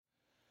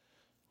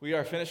We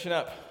are finishing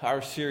up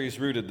our series,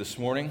 Rooted, this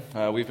morning.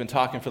 We've been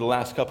talking for the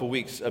last couple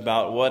weeks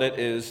about what it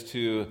is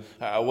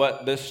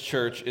what this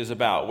church is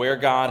about, where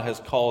God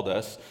has called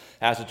us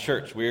as a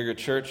church. We are a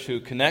church who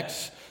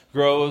connects,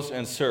 grows,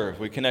 and serves.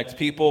 We connect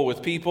people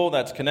with people,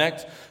 that's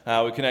connect.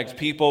 We connect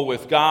people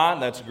with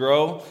God, that's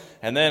grow.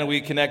 And then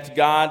we connect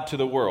God to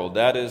the world.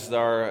 That's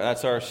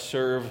our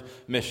serve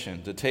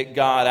mission, to take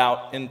God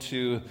out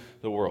into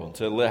the world,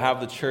 to have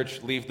the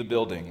church leave the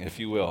building, if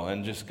you will,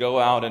 and just go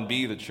out and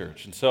be the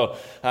church. And so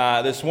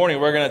this morning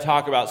we're going to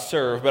talk about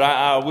serve, but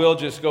I will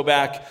just go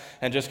back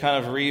and just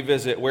kind of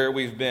revisit where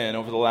we've been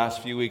over the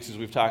last few weeks as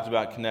we've talked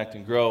about connect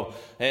and grow.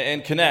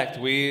 And connect,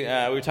 we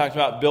talked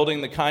about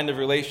building the kind of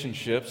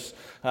relationships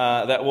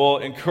that will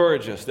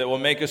encourage us, that will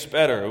make us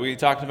better. We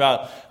talked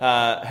about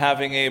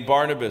having a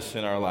Barnabas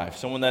in our life,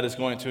 someone that is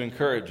going to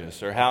encourage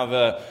us, or have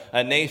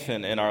a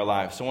Nathan in our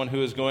life, someone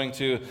who is going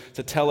to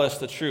tell us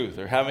the truth,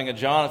 or having a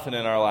Jonathan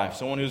in our life,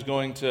 someone who's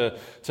going to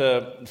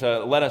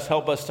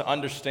help us to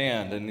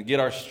understand and get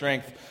our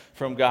strength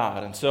from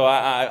God. And so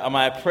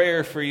my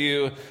prayer for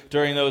you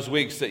during those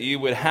weeks that you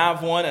would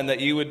have one and that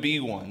you would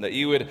be one, that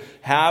you would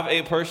have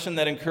a person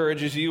that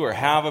encourages you, or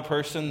have a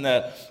person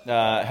that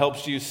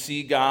helps you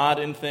see God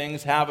in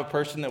things, have a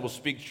person that will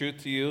speak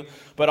truth to you,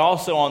 but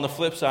also on the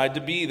flip side,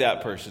 to be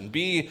that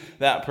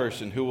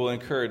person who will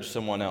encourage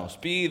someone else,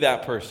 be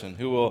that person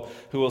who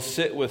will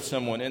sit with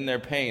someone in their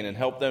pain and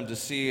help them to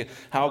see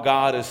how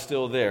God is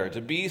still there,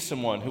 to be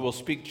someone who will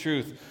speak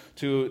truth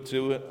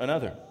to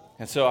another.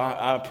 And so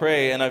I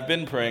pray, and I've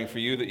been praying for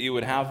you, that you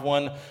would have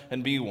one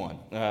and be one.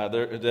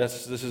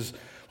 This is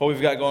what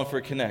we've got going for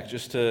Connect,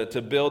 just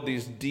to build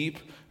these deep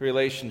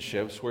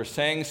relationships where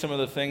saying some of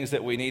the things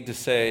that we need to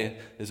say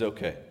is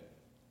okay.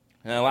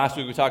 And last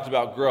week we talked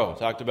about grow,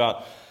 talked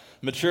about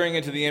maturing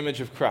into the image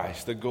of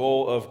Christ, the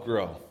goal of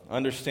grow,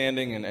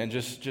 understanding and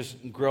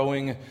just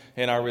growing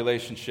in our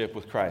relationship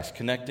with Christ,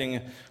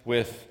 connecting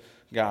with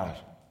God.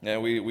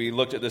 And we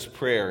looked at this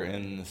prayer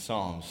in the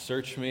Psalms.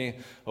 Search me,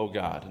 O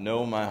God,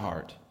 know my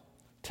heart.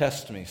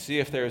 Test me, see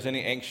if there is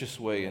any anxious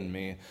way in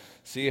me.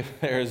 See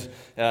if there's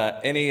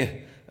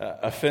any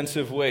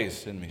offensive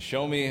ways in me.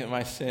 Show me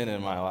my sin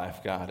in my life,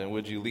 God, and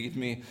would you lead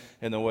me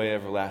in the way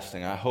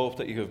everlasting. I hope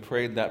that you have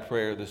prayed that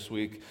prayer this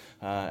week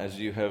as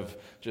you have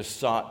just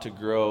sought to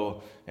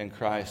grow in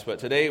Christ. But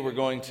today we're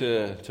going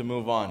to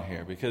move on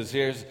here, because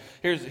here's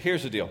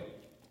the deal.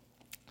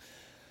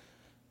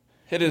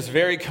 It is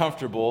very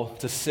comfortable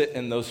to sit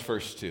in those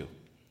first two.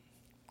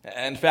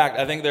 In fact,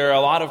 I think there are a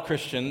lot of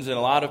Christians and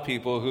a lot of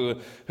people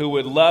who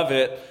would love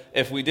it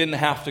if we didn't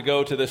have to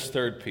go to this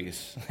third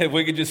piece. If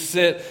we could just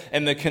sit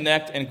in the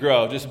connect and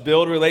grow, just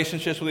build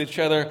relationships with each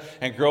other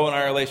and grow in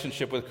our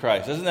relationship with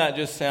Christ. Doesn't that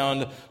just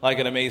sound like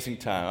an amazing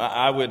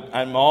time?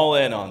 I'm all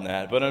in on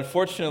that. But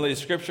unfortunately,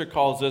 Scripture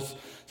calls us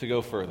to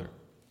go further.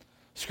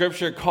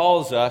 Scripture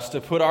calls us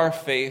to put our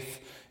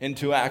faith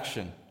into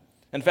action.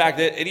 In fact,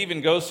 it even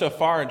goes so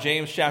far in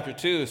James chapter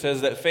 2, says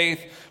that faith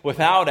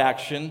without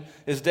action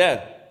is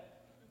dead.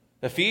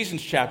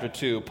 Ephesians chapter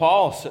 2,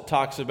 Paul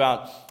talks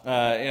about,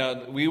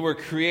 we were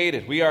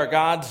created. We are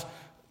God's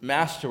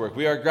masterwork.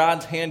 We are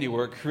God's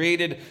handiwork,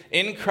 created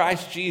in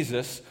Christ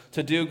Jesus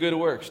to do good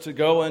works, to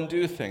go and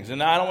do things.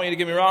 And I don't want you to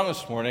get me wrong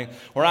this morning.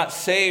 We're not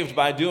saved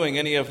by doing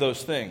any of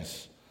those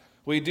things.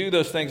 We do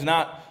those things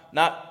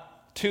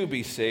not to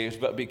be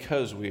saved, but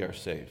because we are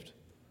saved.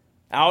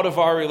 Out of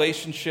our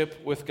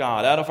relationship with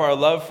God, out of our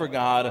love for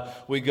God,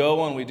 we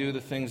go and we do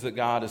the things that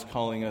God is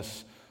calling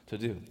us to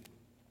do.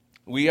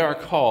 We are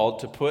called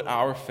to put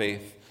our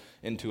faith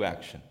into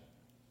action.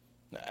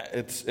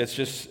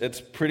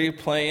 It's pretty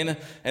plain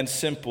and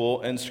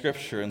simple in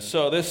Scripture. And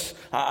so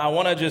I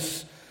want to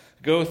just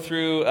go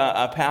through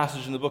a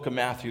passage in the book of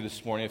Matthew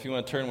this morning. If you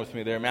want to turn with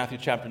me there, Matthew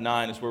chapter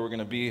 9 is where we're going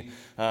to be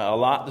a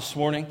lot this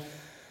morning.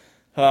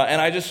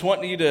 And I just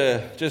want you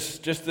to,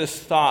 just this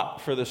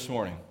thought for this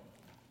morning.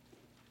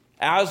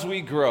 As we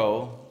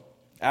grow,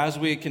 as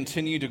we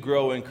continue to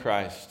grow in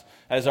Christ,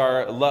 as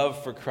our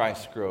love for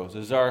Christ grows,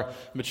 as our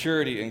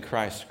maturity in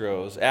Christ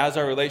grows, as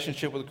our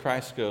relationship with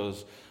Christ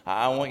goes,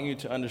 I want you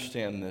to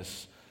understand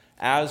this.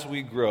 As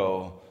we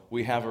grow,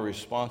 we have a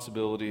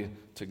responsibility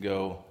to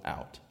go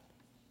out.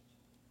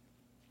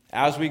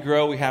 As we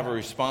grow, we have a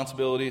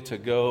responsibility to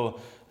go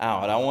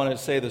out. I want to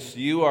say this.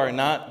 You are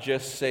not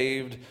just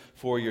saved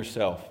for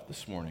yourself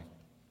this morning.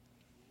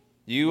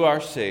 You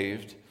are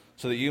saved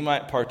so that you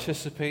might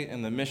participate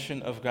in the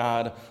mission of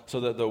God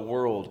so that the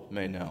world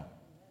may know.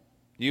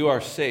 You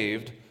are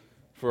saved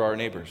for our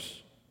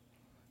neighbors.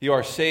 You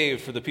are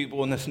saved for the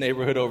people in this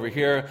neighborhood over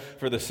here,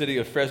 for the city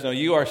of Fresno.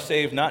 You are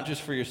saved not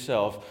just for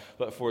yourself,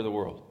 but for the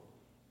world.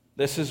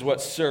 This is what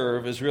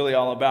serve is really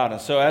all about. And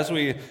so as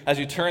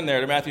you turn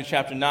there to Matthew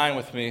chapter 9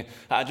 with me,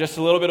 just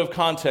a little bit of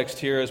context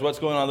here is what's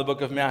going on in the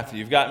book of Matthew.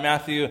 You've got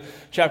Matthew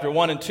chapter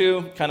 1 and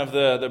 2, kind of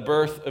the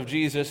birth of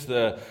Jesus,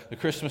 the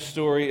Christmas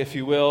story, if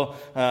you will.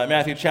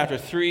 Matthew chapter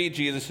 3,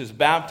 Jesus is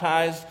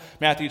baptized.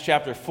 Matthew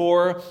chapter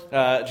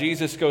 4,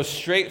 Jesus goes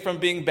straight from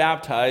being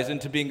baptized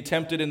into being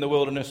tempted in the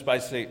wilderness by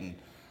Satan.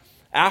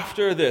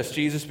 After this,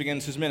 Jesus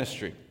begins his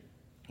ministry.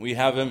 We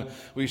have him.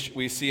 We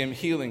see him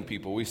healing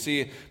people. We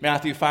see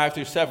Matthew 5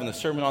 through 7, the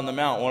Sermon on the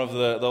Mount, one of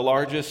the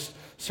largest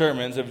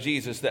sermons of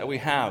Jesus that we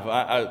have.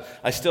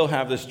 I still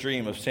have this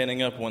dream of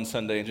standing up one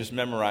Sunday and just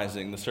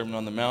memorizing the Sermon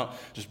on the Mount,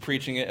 just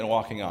preaching it and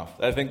walking off.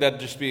 I think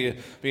that'd just be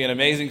an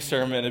amazing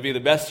sermon. It'd be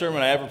the best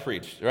sermon I ever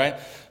preached, right?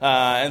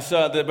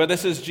 But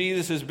this is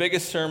Jesus'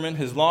 biggest sermon,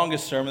 his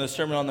longest sermon, the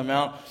Sermon on the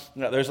Mount.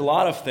 There's a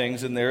lot of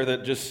things in there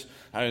that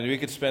we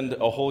could spend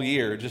a whole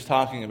year just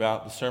talking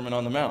about the Sermon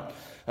on the Mount.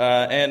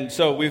 And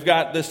so we've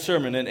got this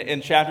sermon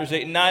in chapters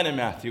 8 and 9 in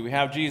Matthew. We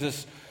have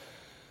Jesus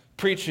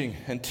preaching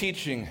and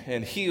teaching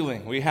and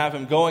healing. We have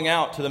him going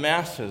out to the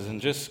masses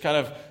and just kind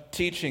of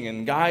teaching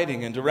and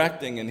guiding and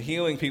directing and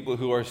healing people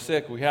who are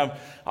sick. We have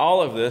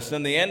all of this.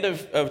 And the end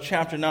of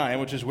chapter 9,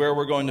 which is where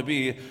we're going to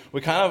be, we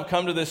kind of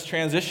come to this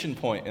transition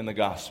point in the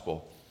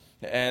gospel.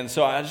 And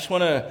so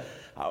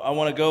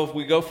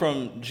we go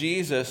from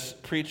Jesus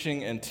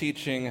preaching and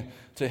teaching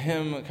to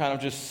him kind of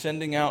just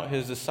sending out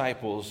his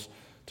disciples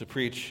to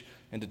preach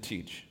and to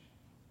teach.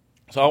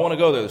 So I want to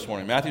go there this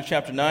morning. Matthew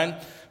chapter 9,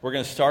 we're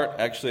going to start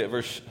actually at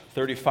verse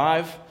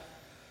 35.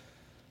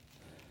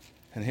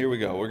 And here we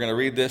go. We're going to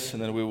read this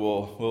and then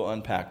we'll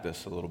unpack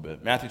this a little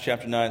bit. Matthew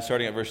chapter 9,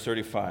 starting at verse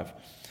 35.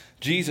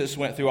 Jesus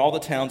went through all the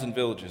towns and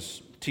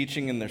villages,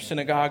 teaching in their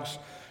synagogues,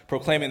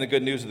 proclaiming the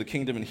good news of the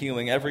kingdom and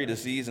healing every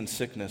disease and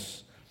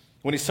sickness.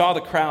 When he saw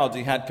the crowds,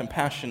 he had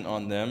compassion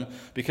on them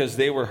because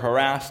they were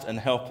harassed and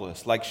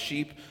helpless, like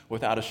sheep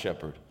without a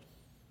shepherd.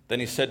 Then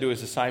he said to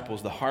his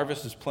disciples, "The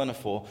harvest is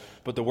plentiful,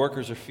 but the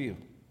workers are few.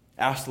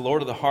 Ask the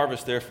Lord of the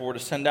harvest, therefore, to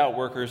send out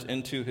workers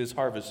into his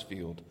harvest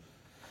field."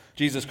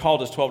 Jesus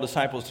called his 12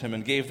 disciples to him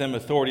and gave them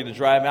authority to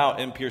drive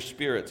out impure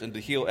spirits and to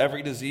heal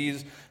every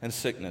disease and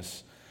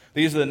sickness.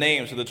 These are the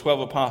names of the 12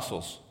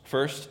 apostles.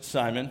 First,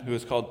 Simon, who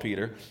is called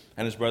Peter,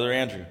 and his brother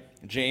Andrew.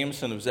 James,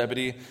 son of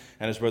Zebedee,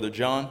 and his brother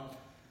John.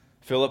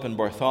 Philip and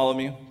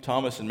Bartholomew.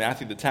 Thomas and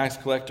Matthew the tax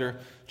collector.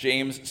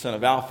 James, son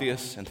of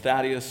Alphaeus, and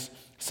Thaddeus.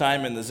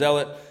 Simon the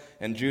zealot,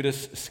 and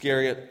Judas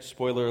Iscariot,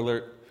 spoiler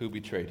alert, who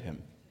betrayed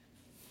him.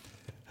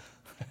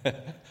 A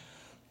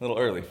little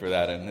early for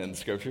that in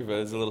Scripture, but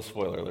it's a little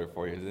spoiler alert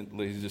for you.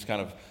 He's just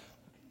kind of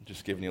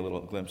just giving you a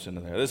little glimpse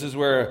into there. This is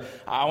where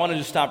I want to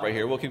just stop right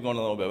here. We'll keep going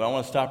a little bit, but I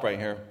want to stop right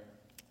here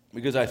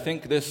because I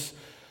think this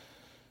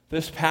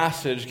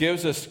passage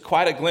gives us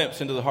quite a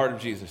glimpse into the heart of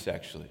Jesus,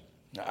 actually.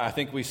 I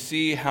think we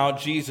see how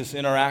Jesus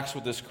interacts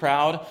with this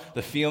crowd,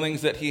 the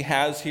feelings that he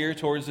has here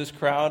towards this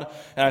crowd,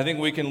 and I think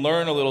we can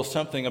learn a little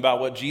something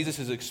about what Jesus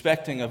is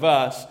expecting of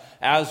us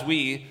as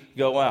we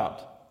go out.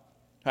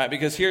 All right,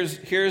 because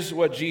here's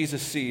what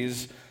Jesus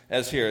sees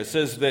as here. It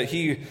says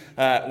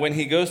that when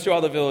he goes through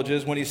all the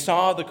villages, when he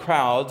saw the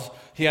crowds,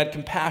 he had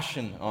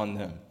compassion on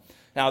them.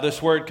 Now,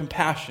 this word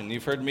compassion,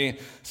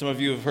 some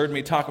of you have heard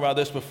me talk about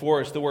this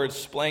before. It's the word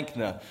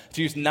splankna. It's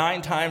used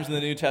 9 times in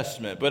the New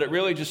Testament, but it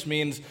really just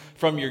means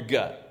from your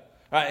gut.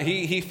 Right?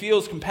 He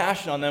feels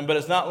compassion on them, but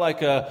it's not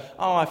like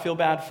I feel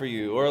bad for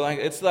you. Or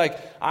it's like,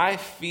 I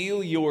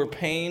feel your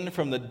pain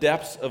from the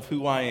depths of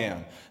who I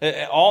am.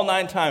 All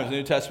 9 times in the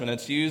New Testament,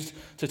 it's used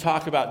to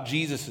talk about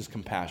Jesus'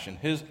 compassion.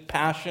 His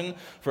passion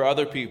for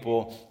other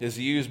people is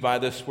used by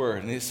this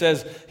word. And he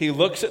says he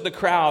looks at the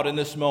crowd in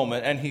this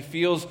moment, and he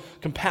feels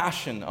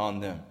compassion on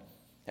them.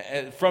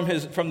 From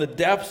the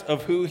depths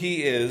of who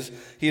he is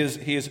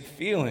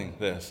feeling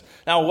this.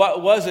 Now,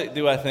 what was it,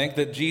 do I think,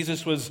 that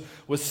Jesus was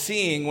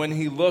seeing when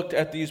he looked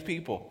at these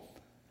people?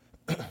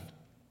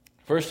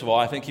 First of all,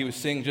 I think he was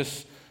seeing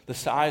just the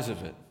size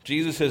of it.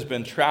 Jesus has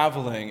been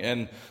traveling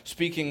and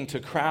speaking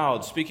to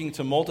crowds, speaking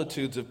to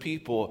multitudes of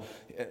people.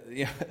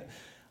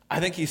 I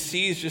think he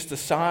sees just the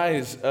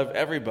size of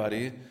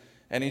everybody,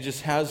 and he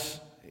just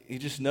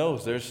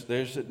knows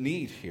there's a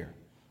need here.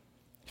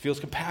 He feels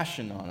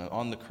compassion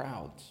on the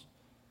crowds.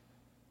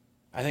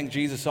 I think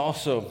Jesus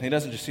also, he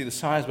doesn't just see the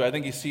size, but I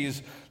think he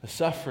sees the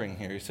suffering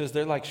here. He says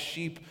they're like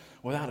sheep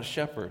without a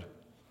shepherd.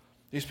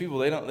 These people,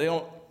 they're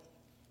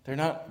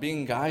not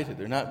being guided,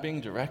 they're not being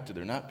directed,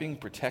 they're not being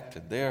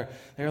protected. They're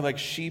like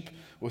sheep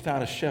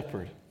without a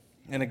shepherd.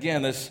 And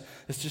again, it's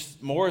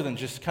just more than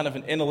just kind of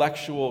an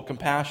intellectual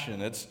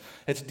compassion. It's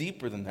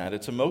deeper than that.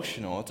 It's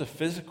emotional. It's a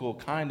physical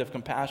kind of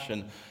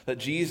compassion that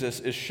Jesus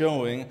is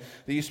showing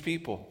these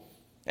people.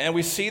 And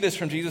we see this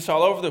from Jesus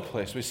all over the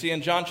place. We see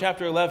in John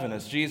chapter 11,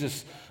 as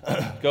Jesus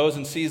goes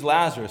and sees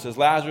Lazarus, as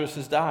Lazarus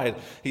has died,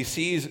 he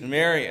sees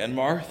Mary and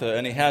Martha,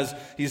 and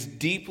he's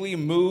deeply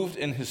moved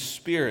in his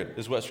spirit,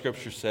 is what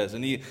Scripture says.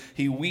 And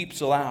he weeps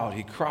aloud,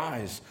 he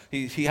cries.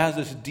 He has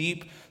this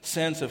deep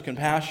sense of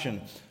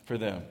compassion for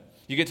them.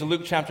 You get to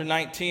Luke chapter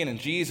 19, and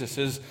Jesus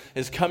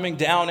is coming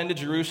down into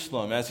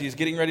Jerusalem as he's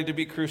getting ready to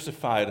be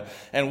crucified.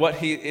 And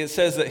it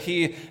says that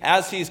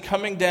as he's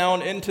coming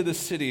down into the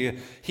city,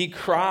 he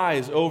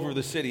cries over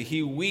the city.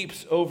 He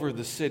weeps over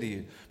the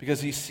city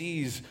because he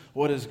sees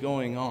what is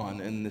going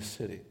on in this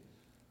city.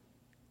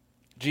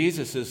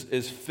 Jesus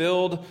is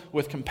filled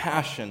with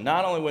compassion,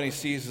 not only when he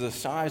sees the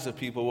size of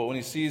people, but when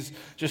he sees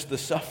just the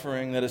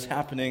suffering that is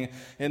happening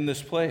in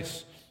this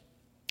place.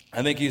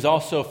 I think he's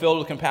also filled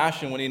with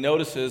compassion when he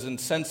notices and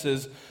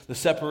senses the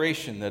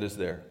separation that is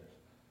there.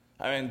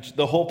 I mean,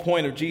 the whole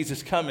point of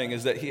Jesus coming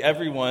is that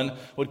everyone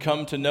would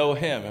come to know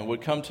him and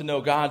would come to know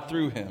God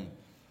through him.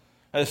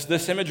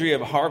 This imagery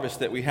of a harvest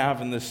that we have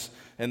in this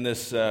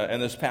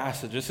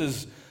passage,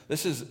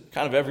 this is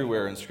kind of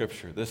everywhere in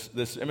Scripture.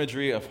 This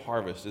imagery of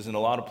harvest is in a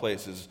lot of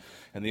places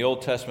in the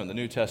Old Testament, the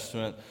New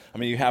Testament. I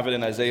mean, you have it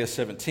in Isaiah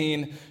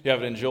 17, you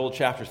have it in Joel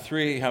chapter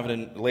 3, you have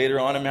it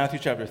later on in Matthew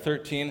chapter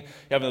 13, you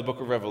have it in the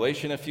book of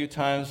Revelation a few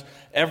times.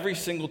 Every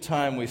single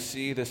time we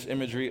see this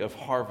imagery of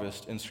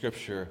harvest in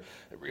Scripture,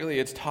 really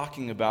it's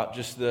talking about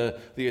just the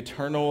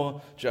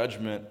eternal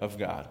judgment of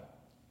God.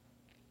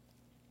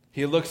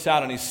 He looks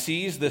out and he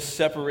sees this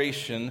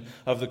separation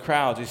of the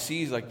crowds. He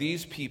sees like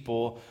these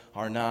people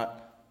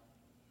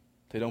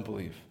they don't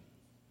believe.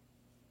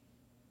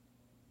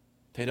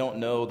 They don't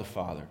know the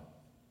Father.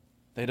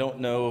 They don't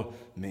know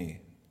me.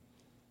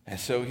 And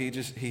so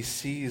he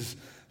sees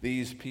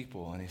these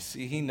people and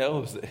he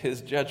knows that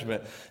his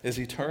judgment is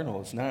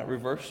eternal. It's not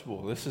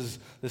reversible.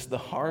 The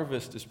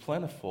harvest is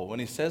plentiful. When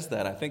he says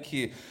that, I think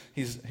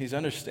he's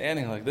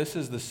understanding like this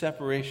is the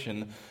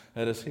separation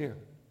that is here.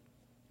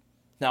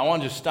 Now, I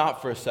want to just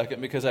stop for a second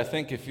because I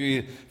think if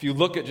you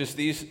look at just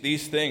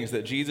these things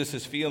that Jesus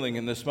is feeling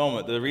in this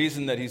moment, the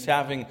reason that he's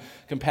having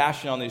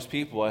compassion on these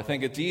people, I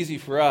think it's easy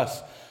for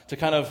us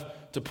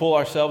to pull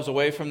ourselves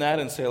away from that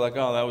and say like,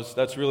 oh,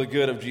 that's really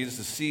good of Jesus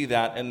to see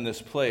that in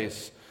this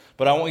place.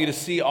 But I want you to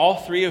see all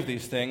three of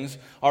these things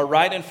are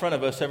right in front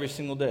of us every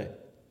single day.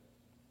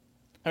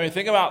 I mean,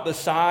 think about the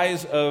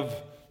size of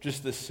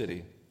just this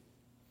city.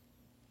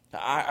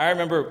 I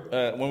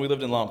remember when we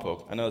lived in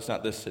Lompoc. I know it's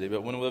not this city,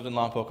 but when we lived in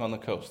Lompoc on the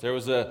coast, there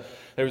was a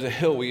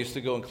hill we used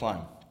to go and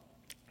climb.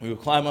 We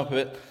would climb up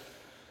it.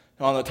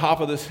 On the top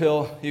of this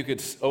hill, you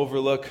could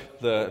overlook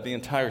the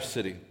entire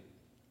city.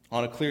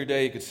 On a clear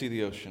day, you could see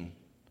the ocean.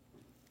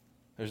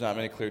 There's not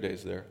many clear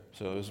days there,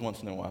 so it was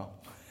once in a while.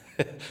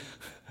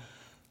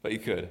 But you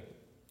could.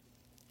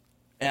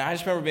 And I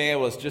just remember being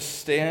able to just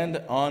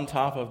stand on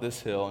top of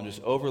this hill and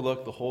just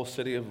overlook the whole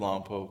city of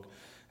Lompoc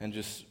and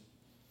just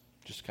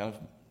kind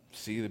of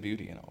see the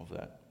beauty in all of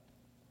that.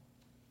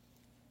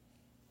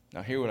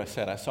 Now, hear what I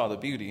said. I saw the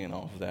beauty in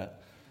all of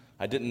that.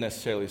 I didn't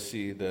necessarily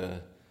see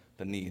the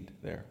need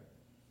there.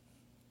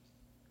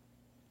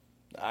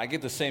 I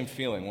get the same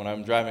feeling when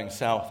I'm driving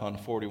south on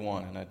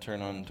 41 and I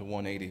turn on to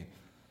 180.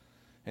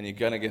 And you're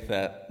going to get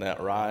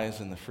that rise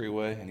in the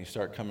freeway and you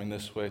start coming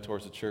this way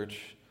towards the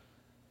church.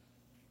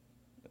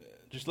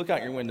 Just look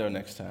out your window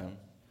next time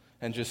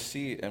and just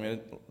see. I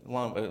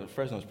mean,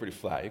 Fresno's pretty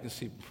flat. You can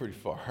see pretty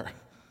far.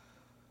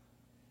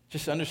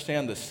 Just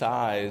understand the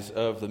size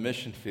of the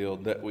mission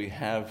field that we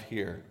have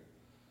here.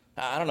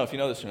 I don't know if you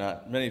know this or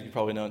not. Many of you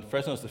probably know.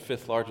 Fresno is the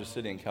 5th largest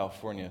city in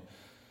California.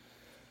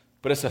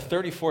 But it's the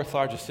 34th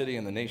largest city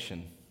in the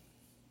nation.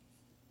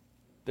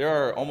 There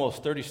are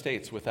almost 30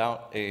 states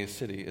without a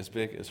city as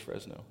big as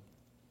Fresno.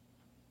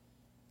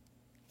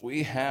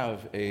 We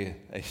have a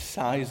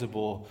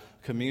sizable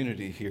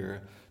community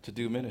here to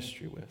do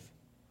ministry with.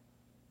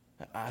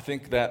 I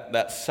think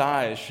that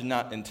size should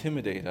not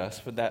intimidate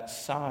us, but that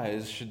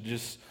size should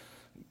just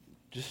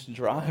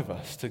drive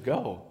us to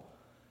go.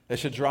 It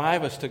should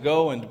drive us to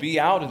go and be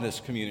out in this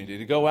community,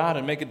 to go out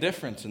and make a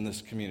difference in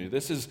this community.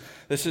 This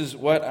is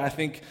what I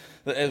think,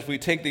 as we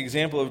take the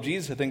example of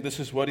Jesus, I think this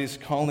is what he's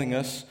calling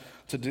us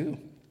to do.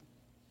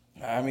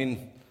 I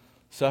mean,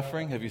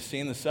 suffering, have you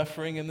seen the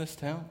suffering in this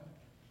town?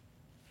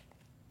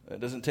 It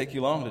doesn't take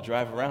you long to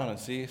drive around and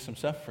see some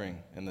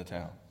suffering in the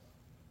town.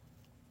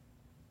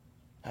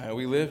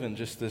 We live in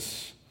just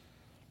this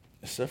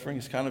suffering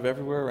is kind of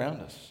everywhere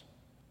around us.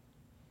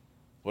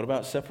 What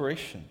about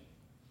separation?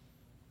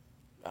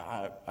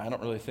 I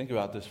don't really think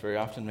about this very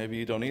often. Maybe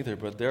you don't either.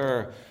 But there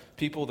are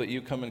people that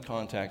you come in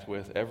contact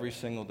with every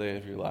single day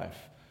of your life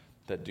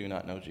that do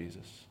not know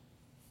Jesus.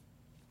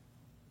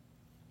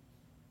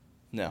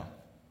 Now,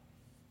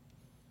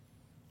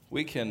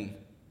 we can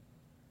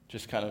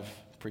just kind of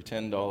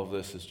pretend all of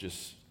this is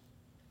just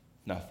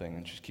nothing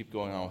and just keep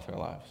going on with our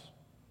lives.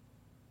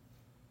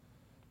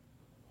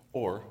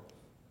 Or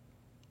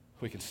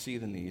we can see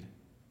the need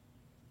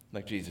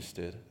like Jesus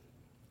did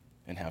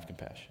and have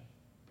compassion.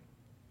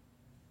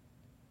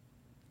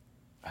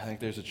 I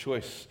think there's a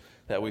choice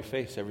that we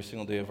face every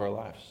single day of our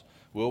lives.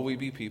 Will we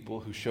be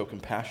people who show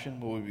compassion?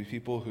 Will we be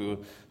people who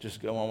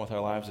just go on with our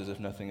lives as if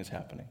nothing is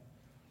happening?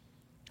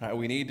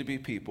 We need to be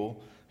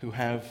people who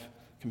have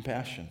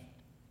compassion.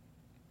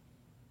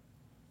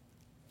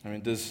 I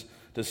mean, does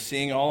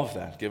seeing all of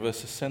that give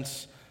us a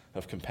sense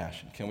of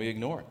compassion? Can we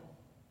ignore it?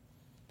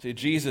 See,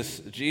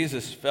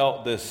 Jesus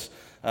felt this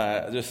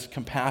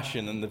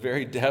compassion in the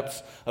very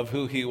depths of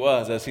who he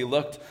was as he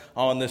looked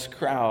on this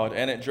crowd,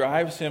 and it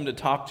drives him to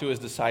talk to his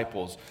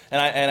disciples.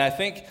 And I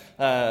think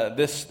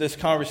this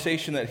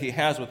conversation that he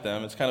has with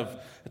them,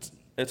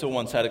 it's a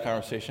one-sided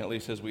conversation, at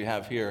least as we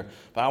have here.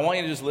 But I want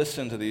you to just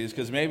listen to these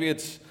because maybe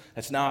it's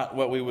not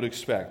what we would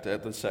expect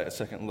at the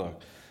second look.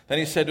 Then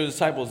he said to his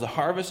disciples, "The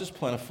harvest is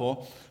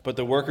plentiful, but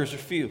the workers are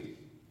few.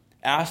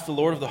 Ask the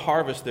Lord of the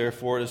harvest,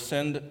 therefore, to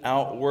send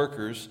out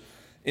workers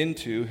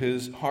into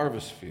his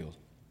harvest field.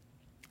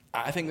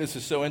 I think this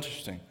is so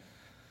interesting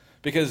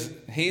because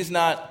he's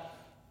not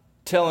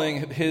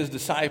telling his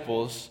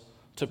disciples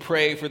to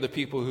pray for the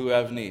people who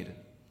have need.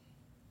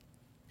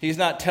 He's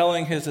not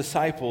telling his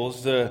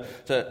disciples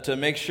to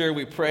make sure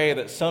we pray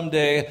that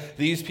someday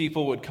these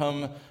people would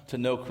come to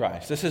know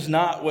Christ. This is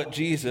not what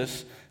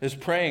Jesus is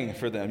praying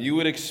for them. You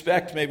would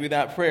expect maybe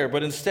that prayer,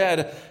 but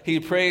instead he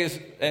prays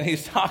and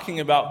he's talking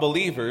about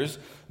believers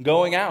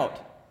going out.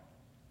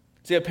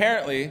 See,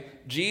 apparently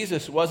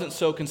Jesus wasn't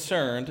so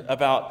concerned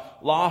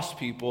about lost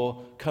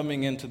people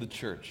coming into the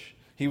church.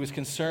 He was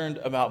concerned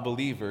about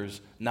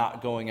believers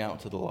not going out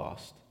to the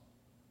lost.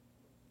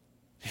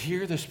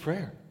 Hear this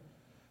prayer.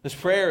 This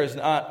prayer is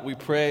not, we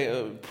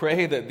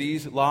pray that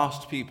these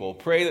lost people,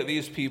 pray that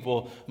these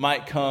people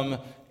might come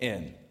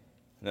in.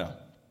 No.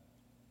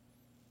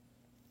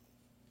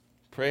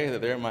 Pray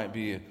that there might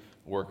be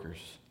workers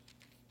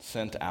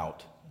sent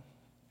out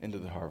into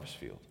the harvest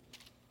field.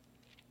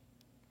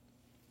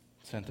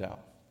 Sent out.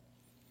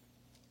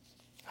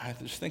 I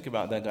just think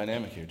about that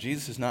dynamic here.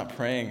 Jesus is not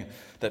praying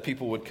that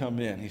people would come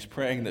in. He's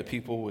praying that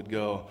people would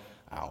go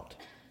out.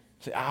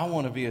 See, I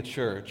want to be a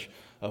church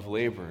of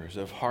laborers,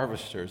 of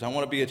harvesters. I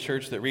want to be a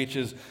church that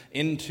reaches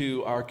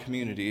into our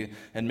community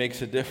and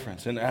makes a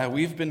difference. And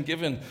we've been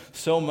given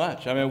so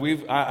much. I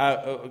mean,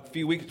 a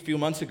few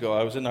months ago,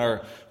 I was in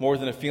our More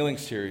Than a Feeling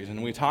series,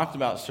 and we talked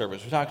about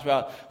service. We talked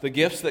about the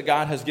gifts that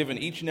God has given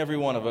each and every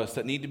one of us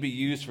that need to be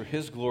used for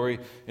his glory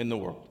in the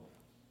world.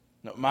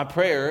 Now, my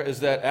prayer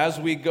is that as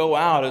we go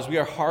out, as we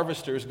are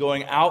harvesters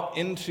going out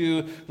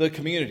into the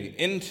community,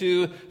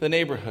 into the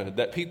neighborhood,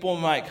 that people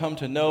might come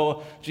to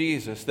know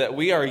Jesus, that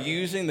we are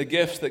using the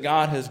gifts that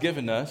God has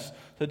given us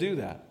to do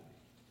that.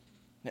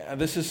 Now,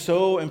 this is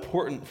so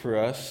important for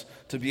us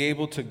to be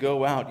able to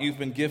go out. You've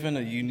been given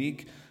a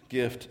unique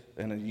gift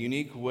and a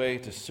unique way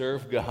to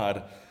serve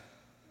God.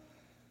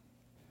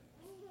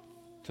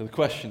 So the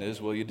question is,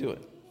 will you do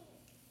it?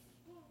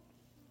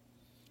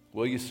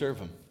 Will you serve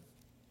him?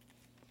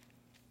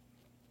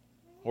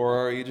 Or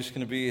are you just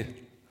going to be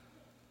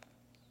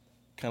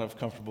kind of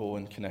comfortable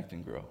and connect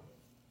and grow?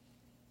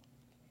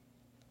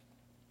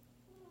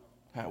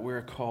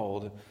 We're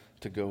called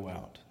to go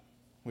out.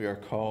 We are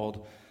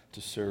called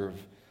to serve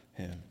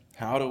him.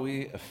 How do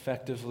we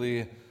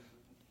effectively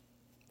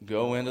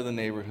go into the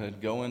neighborhood,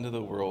 go into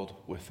the world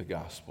with the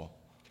gospel?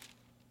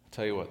 I'll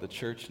tell you what, the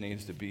church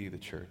needs to be the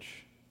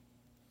church.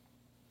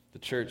 The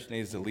church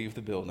needs to leave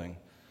the building,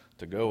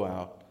 to go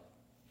out,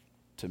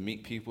 to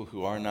meet people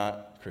who are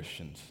not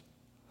Christians,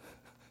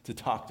 to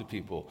talk to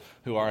people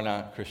who are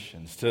not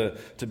Christians,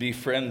 to be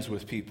friends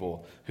with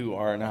people who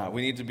are not.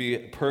 We need to be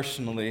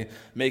personally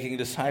making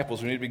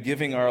disciples. We need to be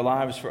giving our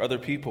lives for other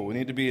people. We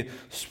need to be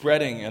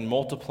spreading and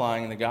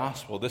multiplying the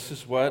gospel. This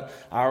is what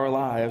our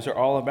lives are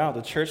all about.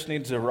 The church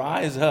needs to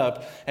rise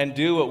up and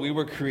do what we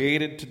were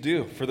created to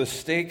do. For the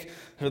sake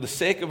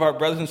of our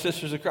brothers and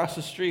sisters across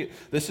the street,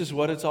 this is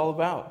what it's all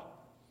about.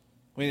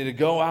 We need to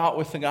go out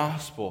with the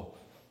gospel,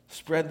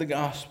 spread the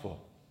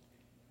gospel.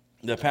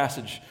 The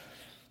passage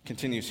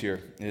continues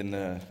here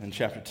in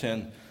chapter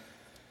 10.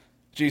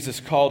 Jesus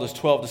called his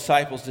 12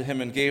 disciples to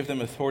him and gave them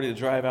authority to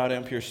drive out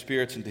impure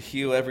spirits and to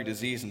heal every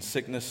disease and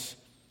sickness.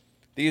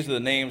 These are the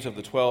names of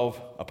the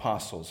 12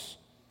 apostles.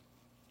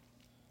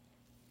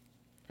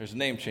 There's a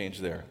name change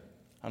there.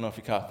 I don't know if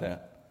you caught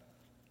that.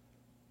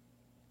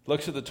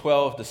 Looks at the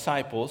 12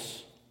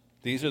 disciples.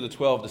 These are the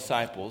 12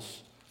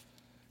 disciples.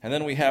 And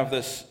then we have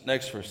this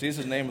next verse. These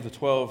are the name of the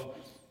 12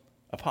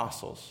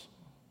 apostles.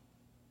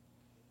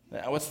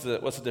 Now, what's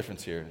the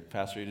difference here?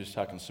 Pastor, you're just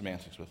talking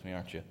semantics with me,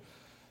 aren't you?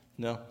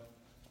 No?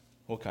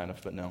 Well, kind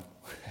of, but no.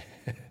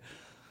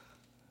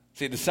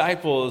 See,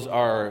 disciples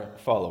are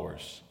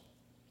followers.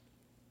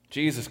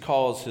 Jesus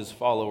calls his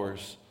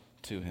followers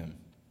to him.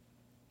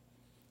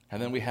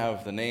 And then we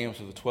have the names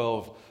of the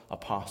 12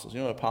 apostles. You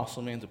know what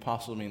apostle means?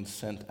 Apostle means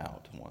sent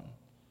out one.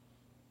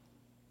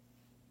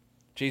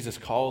 Jesus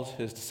calls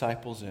his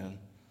disciples in,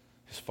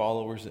 his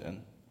followers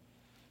in,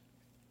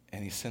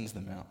 and he sends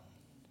them out.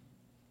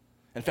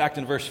 In fact,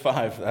 in verse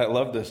 5, I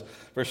love this.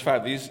 Verse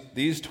 5,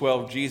 these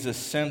 12 Jesus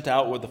sent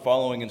out with the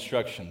following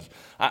instructions.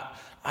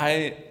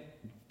 I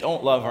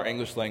don't love our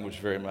English language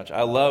very much.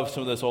 I love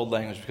some of this old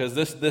language because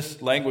this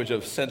language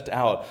of sent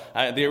out,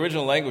 the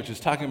original language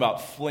is talking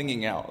about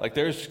flinging out. Like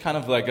there's kind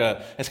of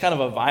it's kind of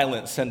a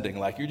violent sending.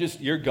 Like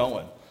you're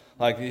going.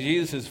 Like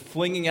Jesus is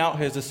flinging out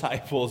his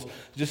disciples.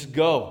 Just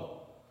go.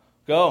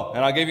 Go.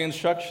 And I'll give you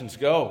instructions.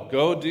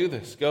 Go do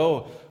this.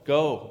 Go.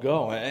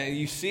 And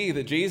you see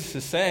that Jesus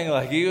is saying,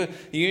 like, you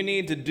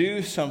need to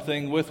do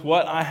something with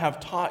what I have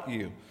taught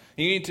you.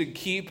 You need to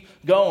keep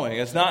going.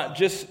 It's not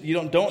just,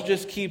 don't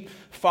just keep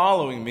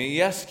following me.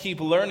 Yes, keep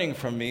learning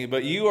from me,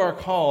 but you are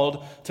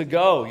called to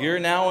go. You're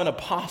now an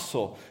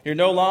apostle. You're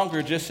no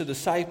longer just a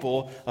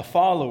disciple, a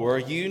follower.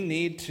 You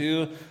need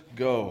to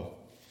go.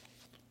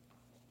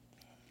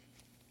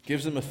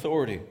 Gives them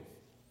authority.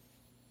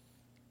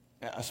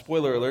 A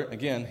spoiler alert,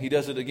 again, he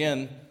does it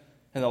again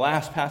in the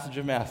last passage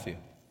of Matthew.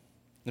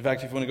 In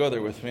fact, if you want to go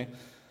there with me,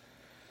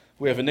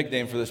 we have a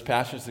nickname for this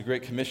passage, the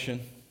Great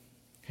Commission.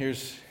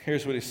 Here's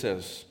what he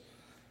says.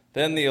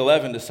 Then the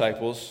 11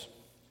 disciples,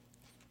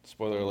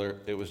 spoiler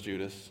alert, it was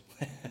Judas,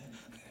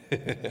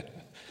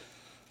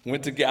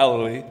 went to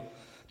Galilee,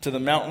 to the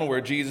mountain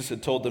where Jesus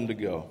had told them to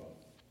go.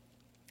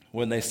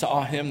 When they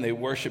saw him, they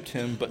worshipped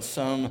him, but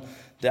some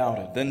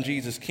doubted. Then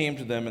Jesus came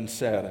to them and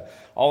said,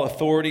 "All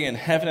authority in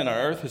heaven and on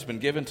earth has been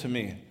given to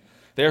me.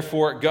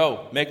 Therefore,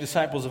 go, make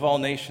disciples of all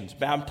nations,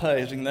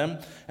 baptizing them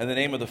in the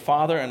name of the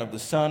Father and of the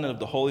Son and of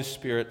the Holy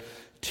Spirit,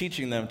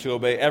 teaching them to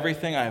obey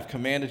everything I have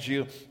commanded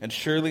you, and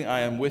surely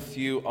I am with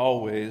you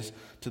always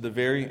to the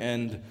very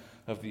end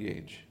of the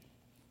age."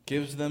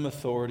 Gives them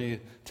authority,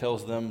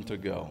 tells them to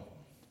go.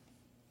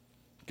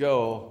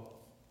 Go,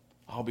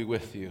 I'll be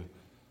with you,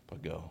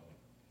 but go.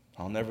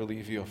 I'll never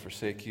leave you or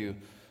forsake you,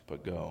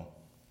 but go.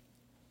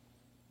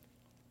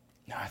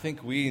 Now, I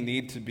think we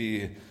need to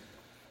be,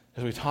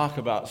 as we talk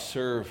about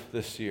serve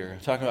this year,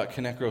 talking about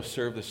Connect, Grow,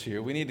 Serve this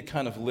year, we need to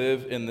kind of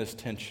live in this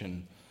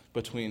tension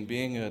between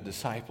being a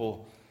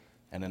disciple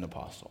and an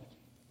apostle.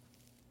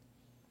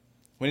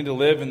 We need to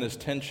live in this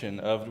tension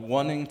of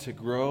wanting to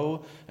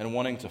grow and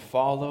wanting to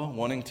follow,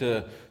 wanting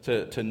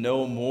to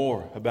know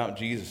more about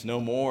Jesus, know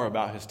more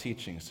about his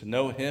teachings, to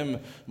know him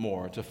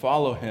more, to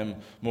follow him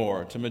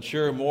more, to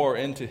mature more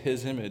into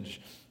his image.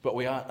 But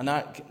we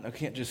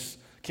can't just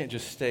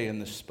stay in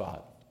this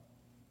spot.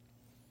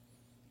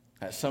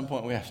 At some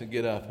point we have to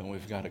get up and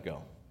we've got to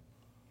go.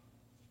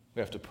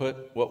 We have to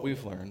put what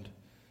we've learned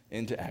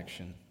into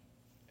action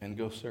and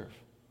go serve.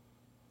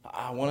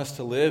 I want us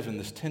to live in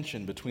this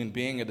tension between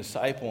being a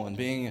disciple and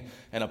being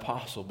an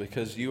apostle,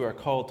 because you are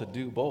called to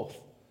do both.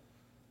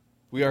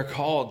 We are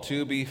called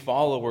to be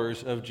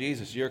followers of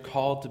Jesus. You're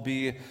called to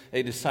be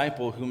a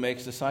disciple who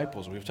makes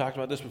disciples. We've talked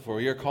about this before.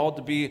 You're called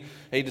to be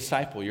a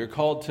disciple. You're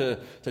called to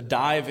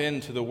dive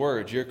into the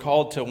Word. You're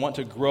called to want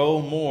to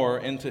grow more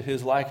into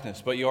his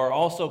likeness. But you are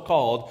also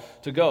called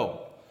to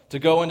go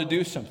and to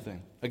do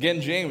something.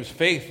 Again, James,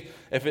 faith,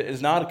 if it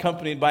is not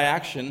accompanied by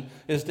action,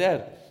 is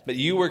dead. But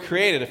you were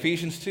created,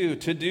 Ephesians 2,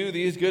 to do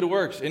these good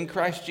works in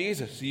Christ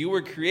Jesus. You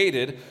were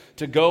created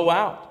to go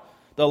out.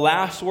 The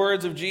last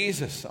words of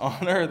Jesus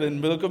on earth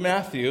in the book of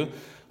Matthew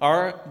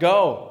are,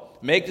 go,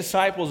 make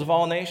disciples of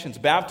all nations,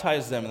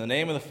 baptize them in the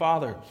name of the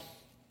Father,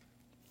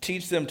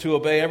 teach them to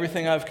obey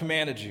everything I've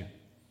commanded you.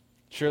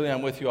 Surely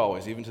I'm with you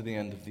always, even to the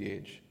end of the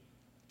age.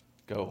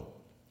 Go.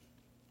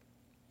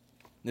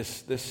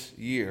 This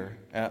year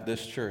at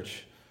this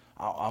church,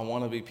 I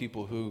want to be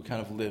people who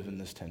kind of live in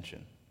this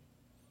tension.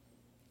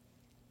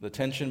 The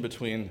tension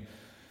between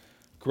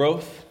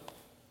growth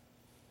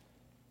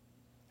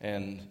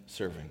and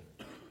serving.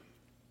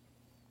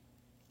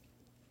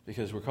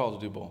 Because we're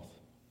called to do both.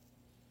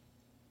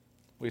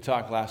 We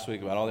talked last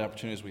week about all the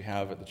opportunities we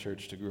have at the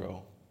church to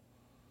grow.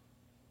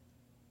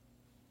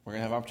 We're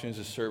going to have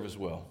opportunities to serve as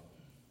well.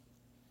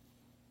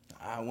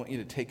 I want you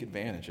to take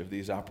advantage of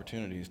these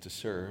opportunities to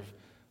serve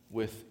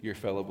with your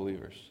fellow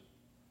believers.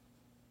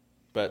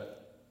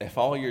 But if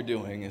all you're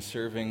doing is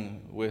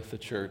serving with the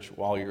church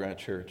while you're at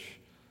church,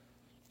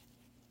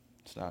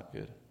 it's not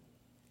good.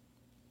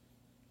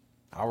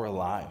 Our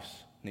lives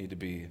need to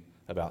be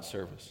about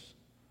service.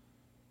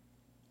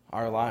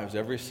 Our lives,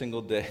 every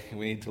single day,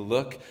 we need to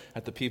look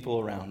at the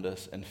people around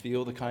us and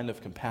feel the kind of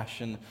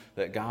compassion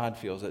that God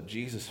feels, that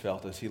Jesus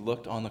felt as he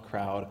looked on the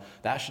crowd.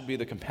 That should be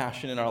the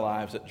compassion in our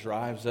lives that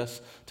drives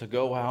us to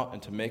go out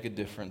and to make a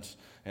difference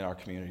in our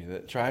community,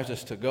 that drives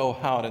us to go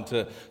out and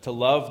to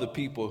love the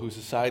people who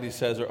society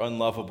says are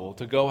unlovable,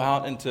 to go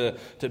out and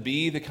to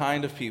be the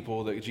kind of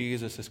people that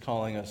Jesus is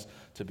calling us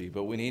to be.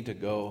 But we need to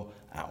go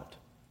out.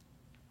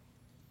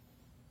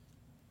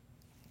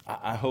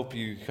 I hope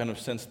you kind of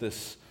sense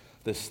this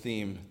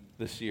theme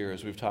this year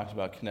as we've talked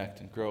about connect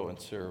and grow and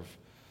serve,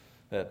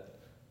 that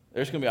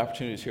there's going to be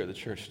opportunities here at the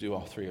church to do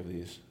all three of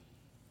these.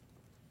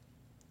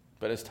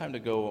 But it's time to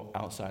go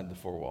outside the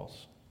four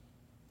walls.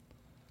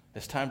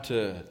 It's time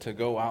to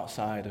go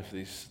outside of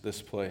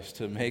this place,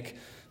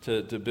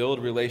 to build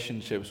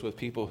relationships with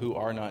people who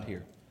are not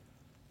here,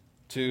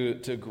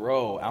 to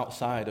grow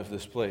outside of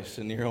this place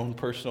in your own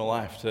personal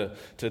life,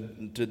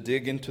 to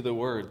dig into the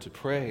Word, to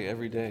pray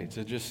every day,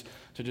 to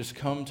just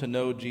come to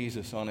know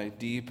Jesus on a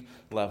deep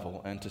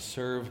level, and to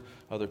serve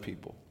other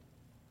people.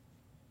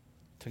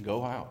 To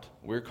go out.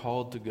 We're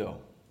called to go.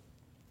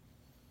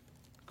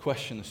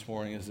 Question this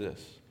morning is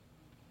this: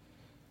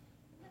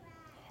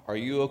 are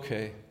you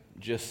okay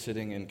just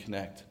sitting and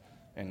connect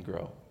and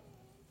grow?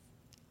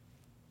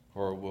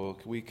 Or will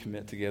we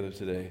commit together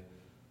today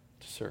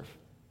to serve?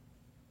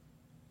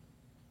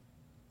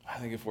 I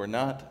think if we're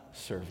not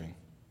serving,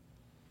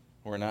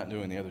 we're not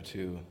doing the other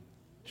two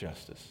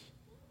justice.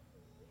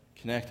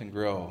 Connect and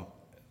grow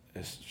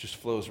just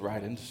flows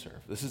right into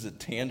serve. This is a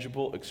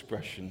tangible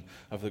expression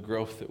of the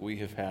growth that we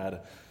have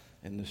had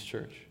in this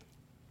church.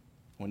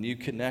 when you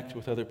connect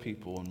with other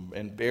people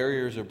and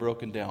barriers are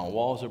broken down,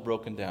 walls are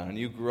broken down, and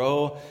you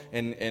grow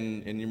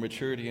in your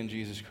maturity in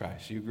Jesus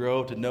Christ, you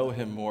grow to know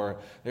him more,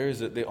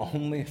 the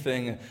only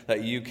thing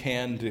that you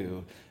can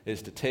do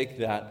is to take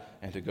that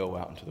and to go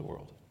out into the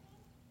world.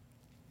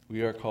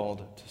 We are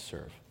called to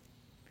serve.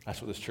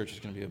 That's what this church is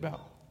going to be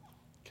about.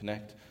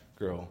 Connect,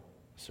 grow,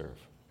 serve.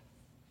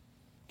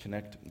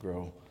 Connect,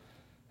 grow,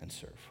 and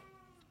serve.